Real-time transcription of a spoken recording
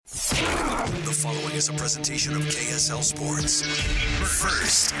The following is a presentation of KSL Sports.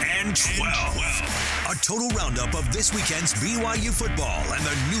 First and 12. A total roundup of this weekend's BYU football and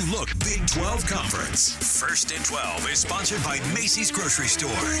the new look Big 12 Conference. First and 12 is sponsored by Macy's Grocery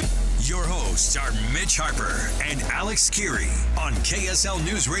Store. Your hosts are Mitch Harper and Alex Kirry on KSL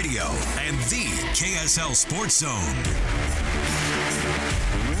News Radio and the KSL Sports Zone.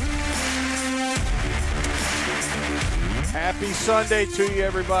 Happy Sunday to you,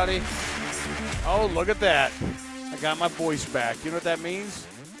 everybody. Oh, look at that. I got my voice back. You know what that means?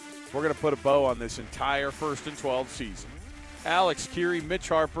 We're going to put a bow on this entire First and 12 season. Alex Kirry, Mitch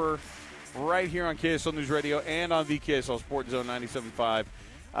Harper, right here on KSL News Radio and on the KSL Sports Zone 97.5.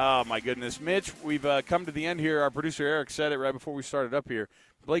 Oh, my goodness. Mitch, we've come to the end here. Our producer Eric said it right before we started up here.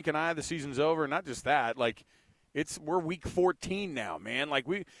 Blake and I, the season's over. Not just that, we're week 14 now, man.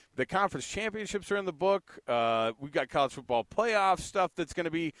 The conference championships are in the book. We've got college football playoff stuff that's going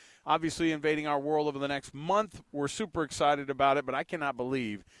to be obviously invading our world over the next month. We're super excited about it, but I cannot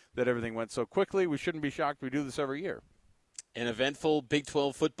believe that everything went so quickly. We shouldn't be shocked. We do this every year. An eventful Big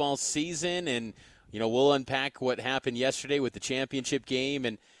 12 football season, and we'll unpack what happened yesterday with the championship game,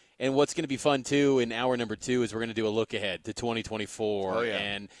 and what's going to be fun, too, in hour number 2 is we're going to do a look ahead to 2024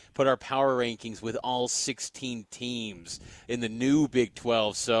 and put our power rankings with all 16 teams in the new Big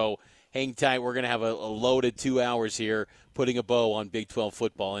 12. So hang tight. We're going to have a loaded 2 hours here putting a bow on Big 12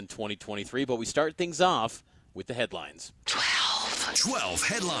 football in 2023. But we start things off with the headlines. 12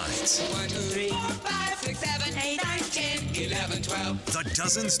 headlines. 1, 2, 3, 4, 5, 6, 7, 8, 9, 10, 11, 12. The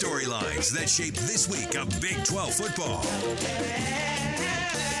dozen storylines that shape this week of Big 12 football.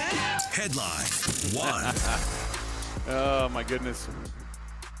 Headline 1. Oh, my goodness.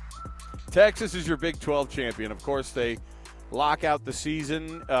 Texas is your Big 12 champion. Of course, they lock out the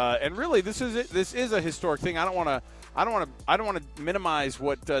season. And really, this is a historic thing. I don't want to minimize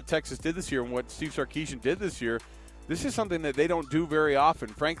what Texas did this year and what Steve Sarkisian did this year. This is something that they don't do very often,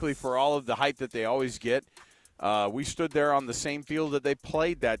 frankly, for all of the hype that they always get. We stood there on the same field that they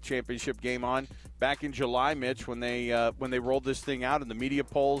played that championship game on back in July, Mitch, when they rolled this thing out, and the media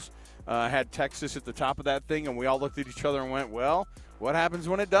polls had Texas at the top of that thing, and we all looked at each other and went, well, what happens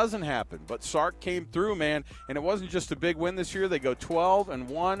when it doesn't happen? But Sark came through, man, and it wasn't just a big win this year. They go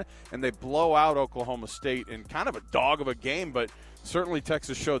 12-1, and they blow out Oklahoma State in kind of a dog of a game, but certainly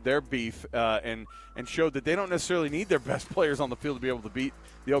Texas showed their beef and showed that they don't necessarily need their best players on the field to be able to beat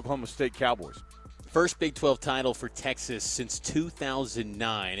the Oklahoma State Cowboys. First Big 12 title for Texas since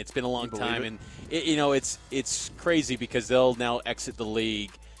 2009. It's been a long time, and it's crazy because they'll now exit the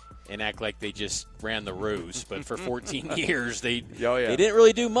league and act like they just ran the ruse. But for 14 years, they didn't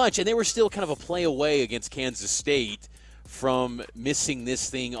really do much, and they were still kind of a play away against Kansas State from missing this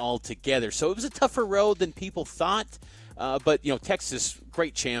thing altogether. So it was a tougher road than people thought. But Texas,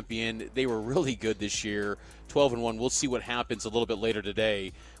 great champion. They were really good this year, 12-1. We'll see what happens a little bit later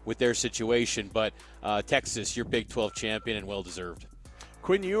today with their situation. But Texas, your Big 12 champion, and well-deserved.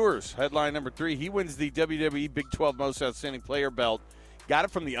 Quinn Ewers, headline number 3. He wins the WWE Big 12 Most Outstanding Player belt. Got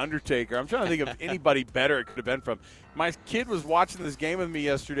it from The Undertaker. I'm trying to think of anybody better it could have been from. My kid was watching this game with me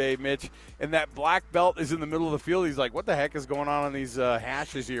yesterday, Mitch, and that black belt is in the middle of the field. He's like, what the heck is going on these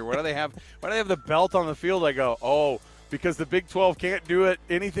hashes here? Why do they have the belt on the field? I go, oh, because the Big 12 can't do it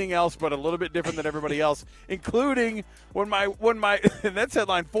anything else but a little bit different than everybody else, including when my and that's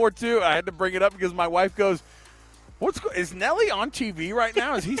headline 4 too. I had to bring it up because my wife goes, is Nelly on TV right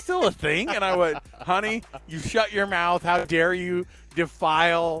now? Is he still a thing? And I went, honey, you shut your mouth. How dare you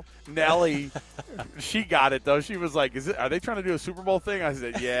defile Nelly? She got it, though. She was like, are they trying to do a Super Bowl thing? I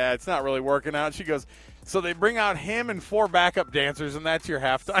said, yeah, it's not really working out. She goes, so they bring out him and 4 backup dancers, and that's your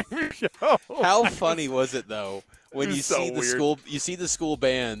halftime show. How funny was it, though, when you so see the school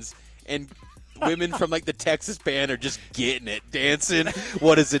bands and women from the Texas band are just getting it, dancing.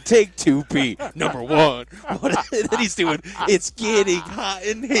 What does it take to be number one? And then he's doing, it's getting hot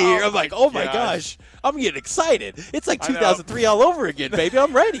in here. I'm like, oh my gosh, I'm getting excited. It's like 2003 all over again, baby.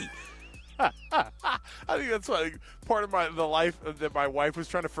 I'm ready. I think that's part of the life that my wife was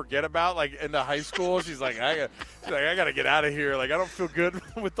trying to forget about. In the high school, she's like, I got to get out of here. I don't feel good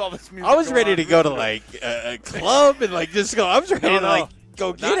with all this music. I was ready to go to a club and just go. I was ready to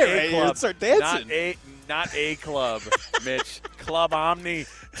go get it and start dancing. Not a club, Mitch. Club Omni,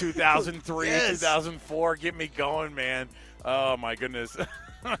 2003, 2004. Get me going, man. Oh my goodness.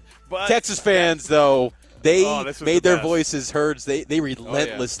 But Texas fans, though. They made their best voices heard. They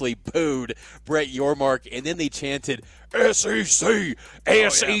relentlessly booed Brett Yormark, and then they chanted, SEC,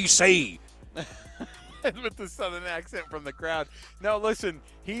 SEC. With the southern accent from the crowd. No, listen,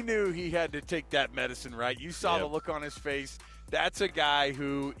 he knew he had to take that medicine, right? You saw the look on his face. That's a guy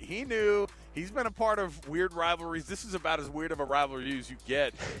who he knew He's been a part of weird rivalries. This is about as weird of a rivalry as you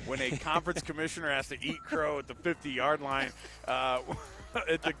get when a conference commissioner has to eat crow at the 50-yard line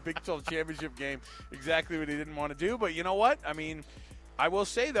at the Big 12 championship game. Exactly what he didn't want to do. But you know what? I mean, I will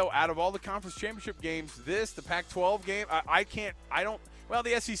say, though, out of all the conference championship games, the Pac-12 game, well,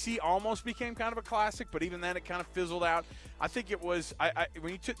 the SEC almost became kind of a classic, but even then it kind of fizzled out. I think it was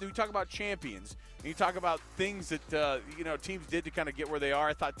when you talk about champions, and you talk about things that teams did to kind of get where they are.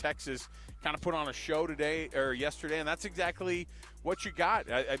 I thought Texas kind of put on a show yesterday, and that's exactly what you got.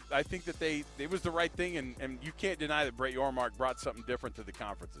 I think that it was the right thing, and you can't deny that Brett Yormark brought something different to the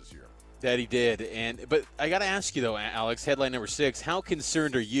conference this year. That he did, but I got to ask you though, Alex. Headline number 6: how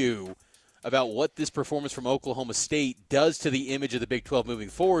concerned are you about what this performance from Oklahoma State does to the image of the Big 12 moving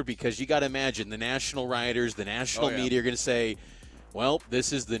forward? Because you got to imagine the national writers, the national media are going to say, well,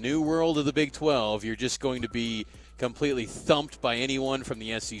 this is the new world of the Big 12. You're just going to be completely thumped by anyone from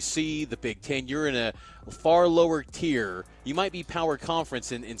the SEC, the Big 10. You're in a far lower tier. You might be power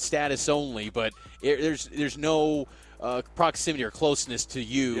conference in status only, but there's no proximity or closeness to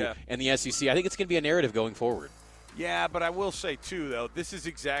you and the SEC. I think it's going to be a narrative going forward. Yeah, but I will say, too, though, this is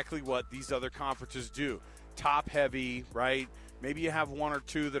exactly what these other conferences do. Top-heavy, right? Maybe you have one or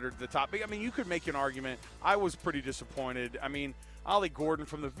two that are the top. I mean, you could make an argument. I was pretty disappointed. I mean, Ollie Gordon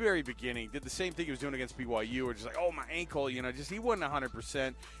from the very beginning did the same thing he was doing against BYU, or just like, oh, my ankle, he wasn't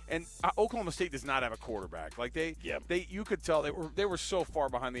 100%. And Oklahoma State does not have a quarterback. Like you could tell they were so far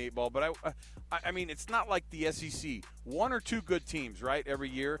behind the 8 ball. But I mean, it's not like the SEC. One or two good teams, right, every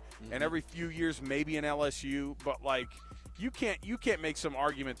year, and every few years maybe an LSU. But like, you can't make some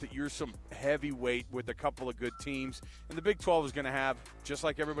argument that you're some heavyweight with a couple of good teams. And the Big 12 is going to have, just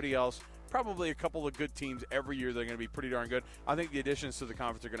like everybody else, probably a couple of good teams every year. They're going to be pretty darn good. I think the additions to the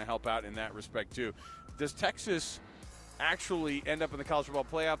conference are going to help out in that respect too. Does Texas actually end up in the college football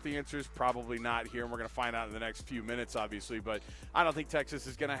playoff? The answer is probably not here, and we're going to find out in the next few minutes, obviously. But I don't think Texas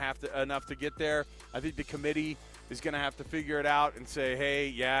is going to have enough to get there. I think the committee is going to have to figure it out and say, hey,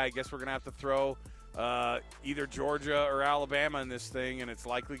 yeah, I guess we're going to have to throw either Georgia or Alabama in this thing, and it's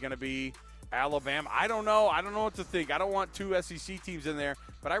likely going to be Alabama. I don't know what to think. I don't want two SEC teams in there,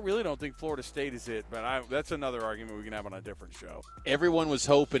 but I really don't think Florida State is it. But that's another argument we can have on a different show. Everyone was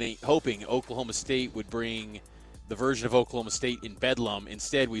hoping Oklahoma State would bring the version of Oklahoma State in Bedlam.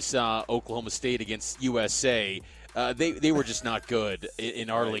 Instead, we saw Oklahoma State against USA. They were just not good in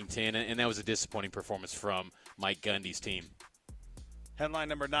Arlington, and that was a disappointing performance from Mike Gundy's team. Headline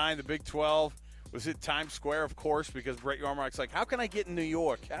number 9, the Big 12 was at Times Square, of course, because Brett Yormark's like, how can I get in New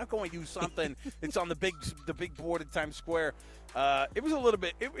York? How can we do something that's on the big board at Times Square? It was a little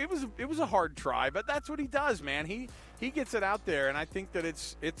bit. It was a hard try, but that's what he does, man. He gets it out there, and I think that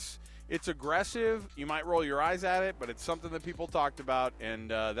it's aggressive. You might roll your eyes at it, but it's something that people talked about,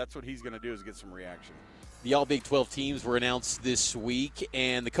 and that's what he's going to do is get some reaction. The all Big 12 teams were announced this week,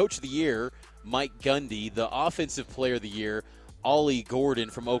 and the Coach of the Year, Mike Gundy, the Offensive Player of the Year, Ollie Gordon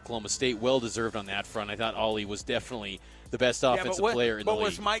from Oklahoma State, well-deserved on that front. I thought Ollie was definitely the best offensive player in the league. But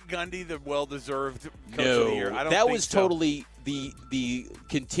was Mike Gundy the well-deserved Coach of the Year? I don't think that was so. Totally the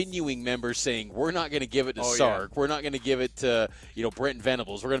continuing members saying, we're not going to give it to Sark. Yeah. We're not going to give it to Brent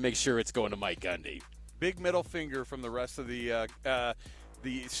Venables. We're going to make sure it's going to Mike Gundy. Big middle finger from the rest of the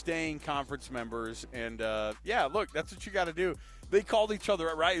staying conference members. And, look, that's what you got to do. They called each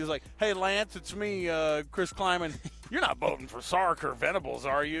other, right? He was like, hey, Lance, it's me, Chris Kleiman. You're not voting for Sark or Venables,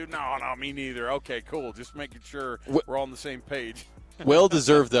 are you? No, me neither. Okay, cool. Just making sure we're all on the same page.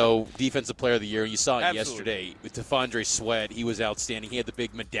 Well-deserved, though, Defensive Player of the Year. You saw it yesterday with T'Vondre Sweat. He was outstanding. He had the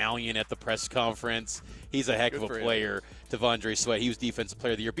big medallion at the press conference. He's a heck of a player, T'Vondre Sweat. He was Defensive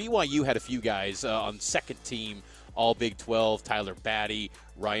Player of the Year. BYU had a few guys on second team, all Big 12, Tyler Batty,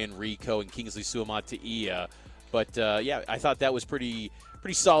 Ryan Rico, and Kingsley Suamataia. But, I thought that was pretty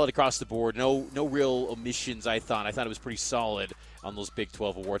solid across the board. No real omissions, I thought. I thought it was pretty solid on those Big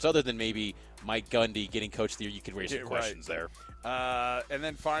 12 awards. Other than maybe Mike Gundy getting Coach of the Year, you could raise some questions there. And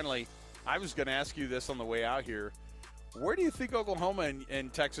then finally, I was going to ask you this on the way out here. Where do you think Oklahoma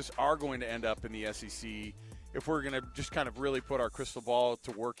and Texas are going to end up in the SEC if we're going to just kind of really put our crystal ball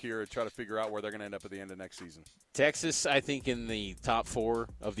to work here and try to figure out where they're going to end up at the end of next season? Texas, I think, in the top 4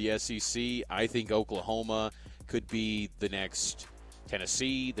 of the SEC. I think Oklahoma could be the next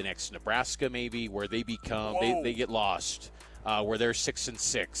Tennessee, the next Nebraska maybe, where they become they get lost, where they're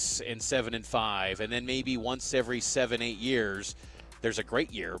 6-6 and 7-5, and then maybe once every 7-8 years there's a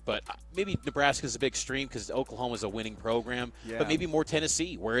great year. But maybe Nebraska's a big stream because Oklahoma's a winning program. Yeah. But maybe more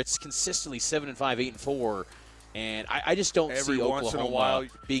Tennessee, where it's consistently 7-5, 8-4, And I just don't see Oklahoma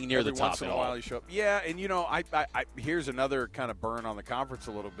being near the top at all. You show up. Yeah, and, I here's another kind of burn on the conference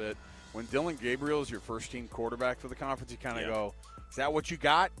a little bit. When Dylan Gabriel is your first-team quarterback for the conference, you kind of go, is that what you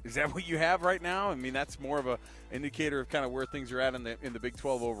got? Is that what you have right now? I mean, that's more of a indicator of kind of where things are at in the Big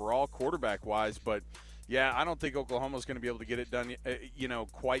 12 overall, quarterback-wise. But, yeah, I don't think Oklahoma's going to be able to get it done,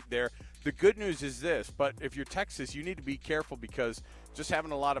 quite there. The good news is this, but if you're Texas, you need to be careful because just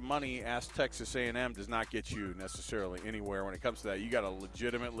having a lot of money, ask Texas A&M, does not get you necessarily anywhere when it comes to that. You got to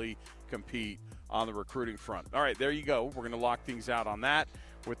legitimately compete on the recruiting front. All right, there you go. We're going to lock things out on that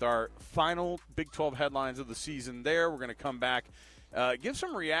with our final Big 12 headlines of the season there. We're going to come back, give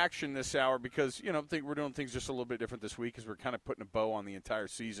some reaction this hour because, I think we're doing things just a little bit different this week because we're kind of putting a bow on the entire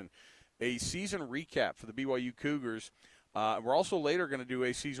season. A season recap for the BYU Cougars. We're also later going to do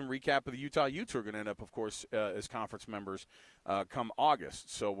a season recap of the Utah Utes, who are going to end up, of course, as conference members come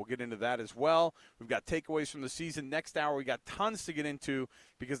August. So we'll get into that as well. We've got takeaways from the season. Next hour, we got tons to get into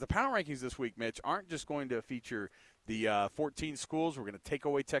because the power rankings this week, Mitch, aren't just going to feature the 14 schools. We're going to take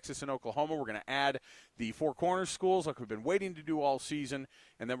away Texas and Oklahoma. We're going to add the Four Corners schools like we've been waiting to do all season,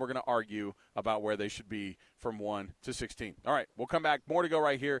 and then we're going to argue about where they should be from 1 to 16. All right, we'll come back. More to go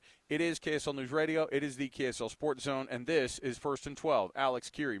right here. It is KSL News Radio. It is the KSL Sports Zone, and this is First and 12. Alex,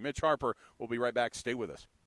 Kirry, Mitch, Harper. We'll be right back. Stay with us.